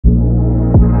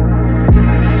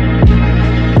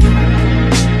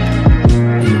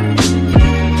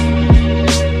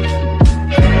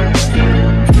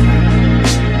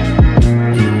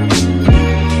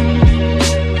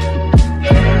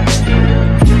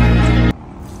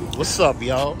What's up,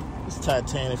 y'all? It's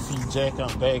TitanicFeetJack.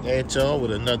 I'm back at y'all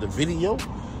with another video.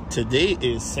 Today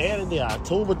is Saturday,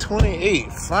 October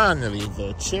 28th. Finally,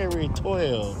 the Cherry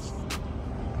 12's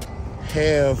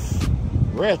have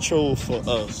retro for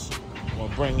us. I'm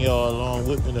gonna bring y'all along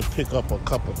with me to pick up a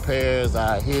couple pairs.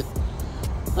 I hit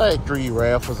like 3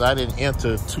 raffles. I didn't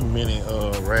enter too many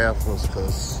raffles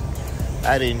because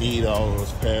I didn't need all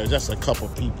those pairs. Just a couple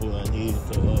people I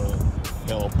needed to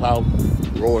help out.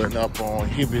 Rolling up on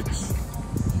Hibbett.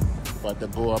 About to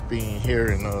go up in here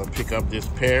and pick up this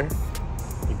pair.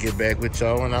 We'll get back with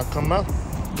y'all when I come out.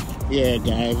 Yeah,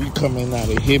 guys, we coming out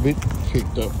of Hibbett.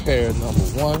 Picked up pair number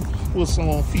 1. What's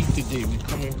on feet today? We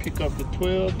come and pick up the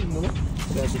 12, you know.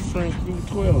 Got the French through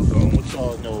 12 on. What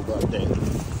y'all know about that?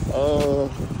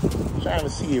 Trying to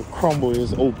see if Crumble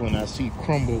is open. I see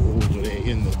Crumble over there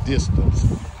in the distance.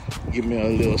 Give me a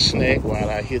little snack while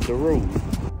I hit the road.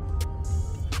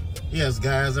 Yes,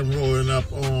 guys, I'm rolling up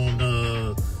on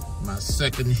my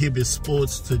second Hibbett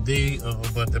Sports today.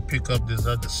 About to pick up this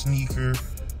other sneaker.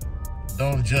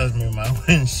 Don't judge me, my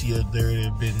windshield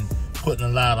dirty. Been putting a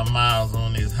lot of miles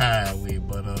on this highway,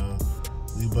 but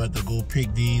we about to go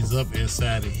pick these up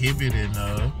inside of Hibbett, and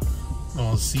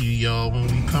gonna see y'all when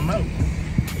we come out.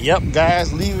 Yep,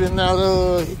 guys, leaving out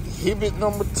Hibbett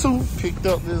number 2. Picked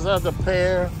up this other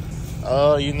pair.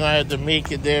 You know, I had to make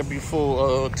it there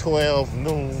before 12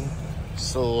 noon.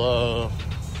 So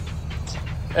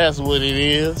that's what it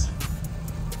is.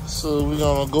 So we're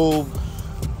gonna go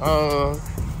I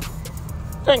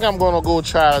think I'm gonna go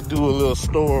try to do a little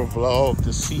store vlog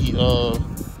to see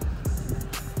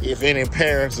if any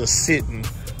pairs are sitting,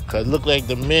 cause look like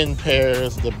the men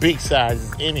pairs, the big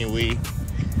sizes anyway,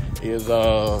 is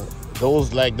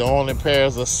those like the only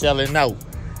pairs are selling out.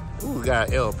 Ooh, we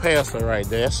got El Paso right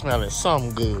there. That's smelling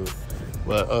something good.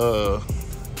 But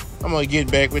I'm gonna get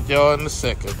back with y'all in a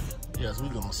second. Yes, we're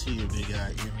gonna see if they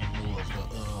got any more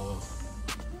of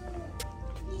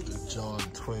the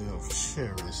Jordan 12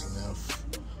 cherries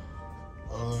left.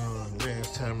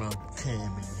 Last time I came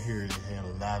in here, they had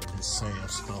a lot of the same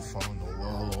stuff on the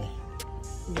wall.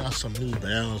 We got some New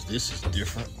Balance. This is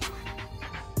different.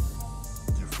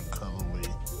 Different colorway.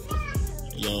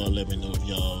 Y'all let me know if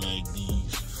y'all like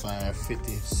these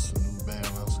 550s New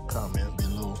Balance. Comment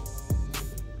below.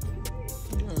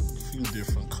 A few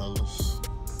different colors.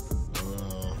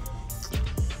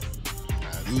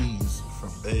 Now these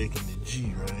from back in the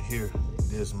G right here.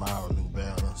 This my New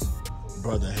Balance.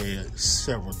 Brother had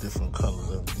several different colors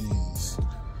of these.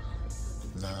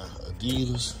 Now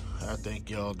Adidas, I think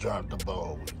y'all dropped the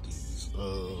ball with these.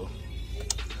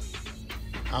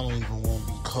 I don't even want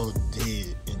to be caught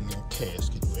dead in their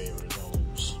casket wearing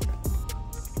those.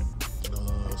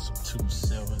 Some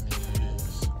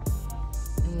 270s.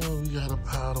 We got a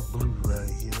powder blue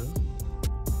right here.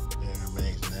 Air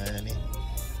Max 90.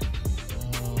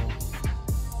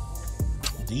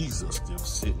 These are still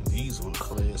sitting. These were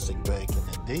classic back in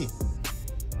the day.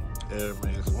 Air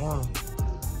Max 1.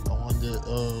 I wonder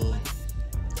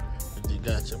if they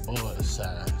got your boy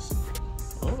size.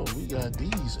 Oh, we got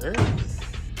these early.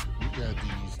 We got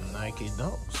these Nike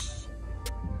Dunks.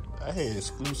 I had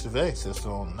exclusive access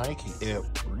on Nike app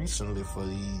recently for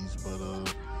these, but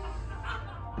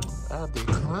I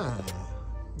declined.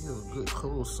 You have a good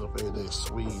close up at that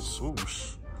suede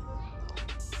swoosh.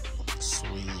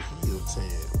 Suede heel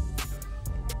tab.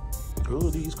 Who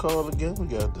are these called again? We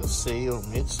got the sail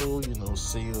midsole. You know,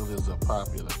 sail is a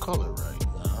popular color right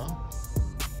now.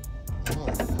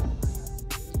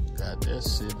 Got that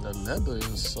sitting. The leather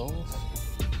is soft.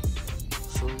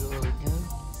 Show y'all again.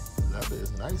 Leather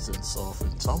is nice and soft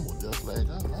and tumble, just like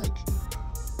I like.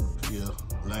 If you're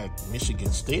like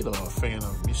Michigan State or a fan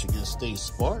of Michigan State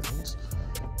Spartans,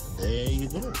 there you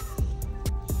go.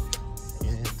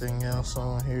 Anything else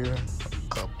on here?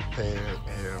 A couple pair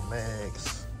Air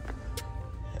Max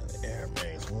and the Air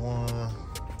Max 1.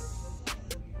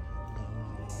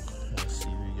 Let's see,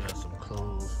 we got some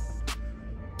clothes.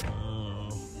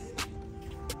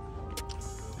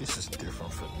 This is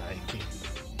different for Nike.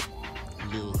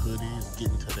 Little hoodies,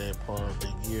 getting to that part of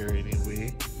the gear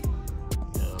anyway.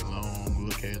 Got a long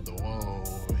look at the wall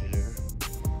over here.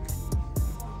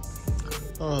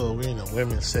 Oh, we're in the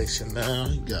women's section now.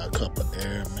 You got a couple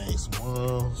Air Max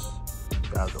 1s.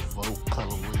 Got the Vogue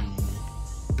colorway.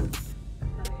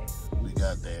 We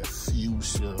got that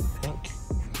fuchsia pink.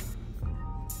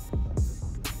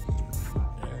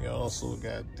 And we also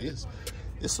got this.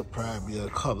 This will probably be a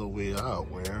colorway I'll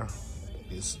wear.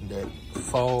 It's that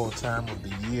fall time of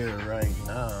the year right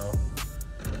now.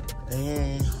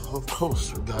 And of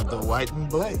course, we got the white and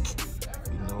black.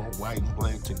 You know, white and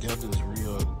black together is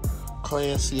real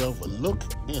classy of a look,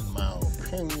 in my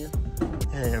opinion.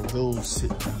 And those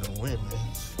sitting in the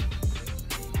women's.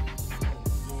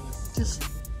 This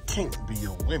can't be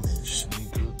a women's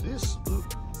sneaker. This look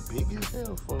big as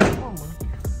hell for a woman.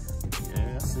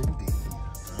 Yes, indeed.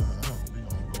 We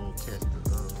gonna go catch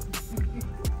the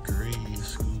gray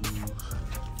school.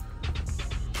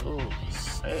 Oh,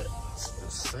 the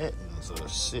satins are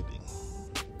sitting.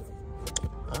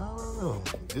 I don't know.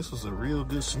 This was a real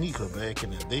good sneaker back in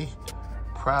the day,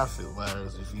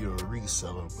 profit-wise, if you're a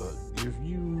reseller. But if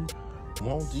you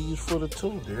want these for the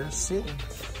toe, they're sitting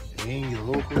in your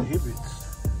local Hibbett.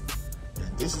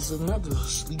 And this is another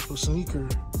sleeper sneaker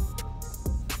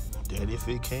that if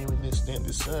it came in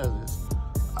extended sizes,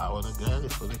 I would have got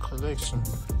it for the collection.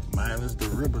 Minus the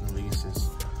ribbon laces.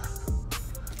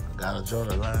 Gotta draw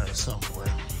the line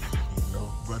somewhere. You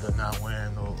know, brother not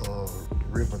wearing no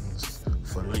ribbons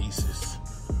for laces.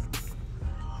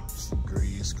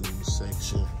 Grade school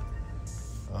section.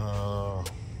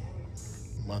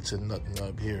 Much of nothing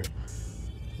up here.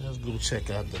 Let's go check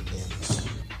out the men's.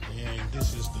 And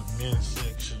this is the men's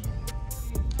section.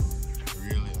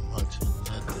 Really much of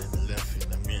nothing left in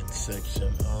the men's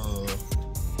section.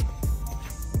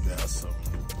 Got some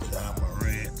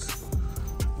Jumpman.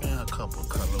 Got a couple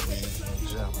colorways of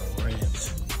Jumpman.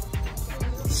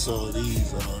 So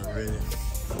these already.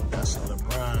 Got some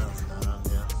LeBron down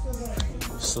there.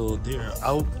 So they're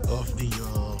out of the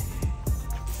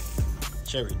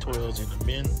cherry 12s in the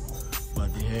men,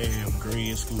 but they have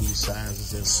grade school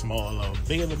sizes and smaller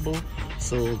available.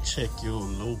 So check your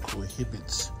local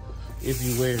Hibbets if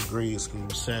you wear grade school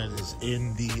sizes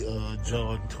in the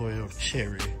Jordan 12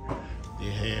 cherry.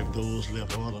 They have those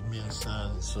left. All the men's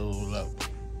sizes sold out.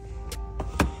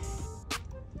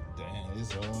 Damn,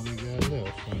 this all they got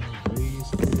left, man. Grade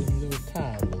school and little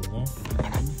toddlers, huh?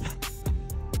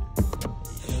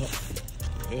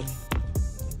 Yep.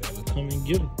 Gotta come and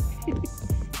get them.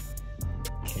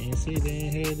 Can't say they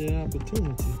ain't had that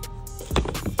opportunity.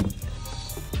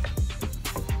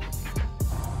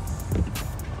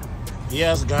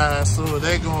 Yes, guys, so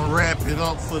they're gonna wrap it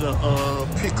up for the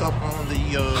pickup on the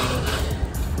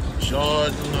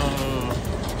Jordan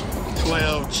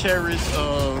 12 cherries.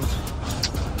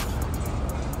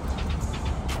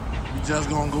 We just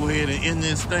gonna go ahead and end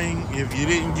this thing. If you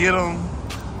didn't get them,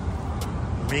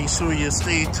 make sure you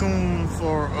stay tuned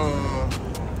for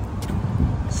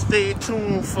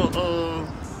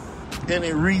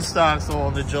any restocks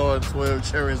on the Jordan 12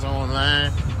 cherries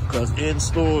online, because in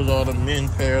stores all the men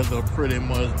pairs are pretty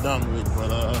much done with. But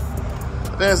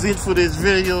that's it for this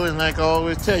video. And like I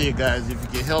always tell you guys, if you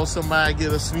can help somebody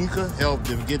get a sneaker, help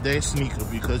them get that sneaker,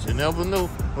 because you never know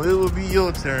when it will be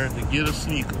your turn to get a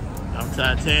sneaker. I'm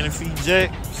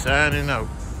TitanicFeetJack, signing out.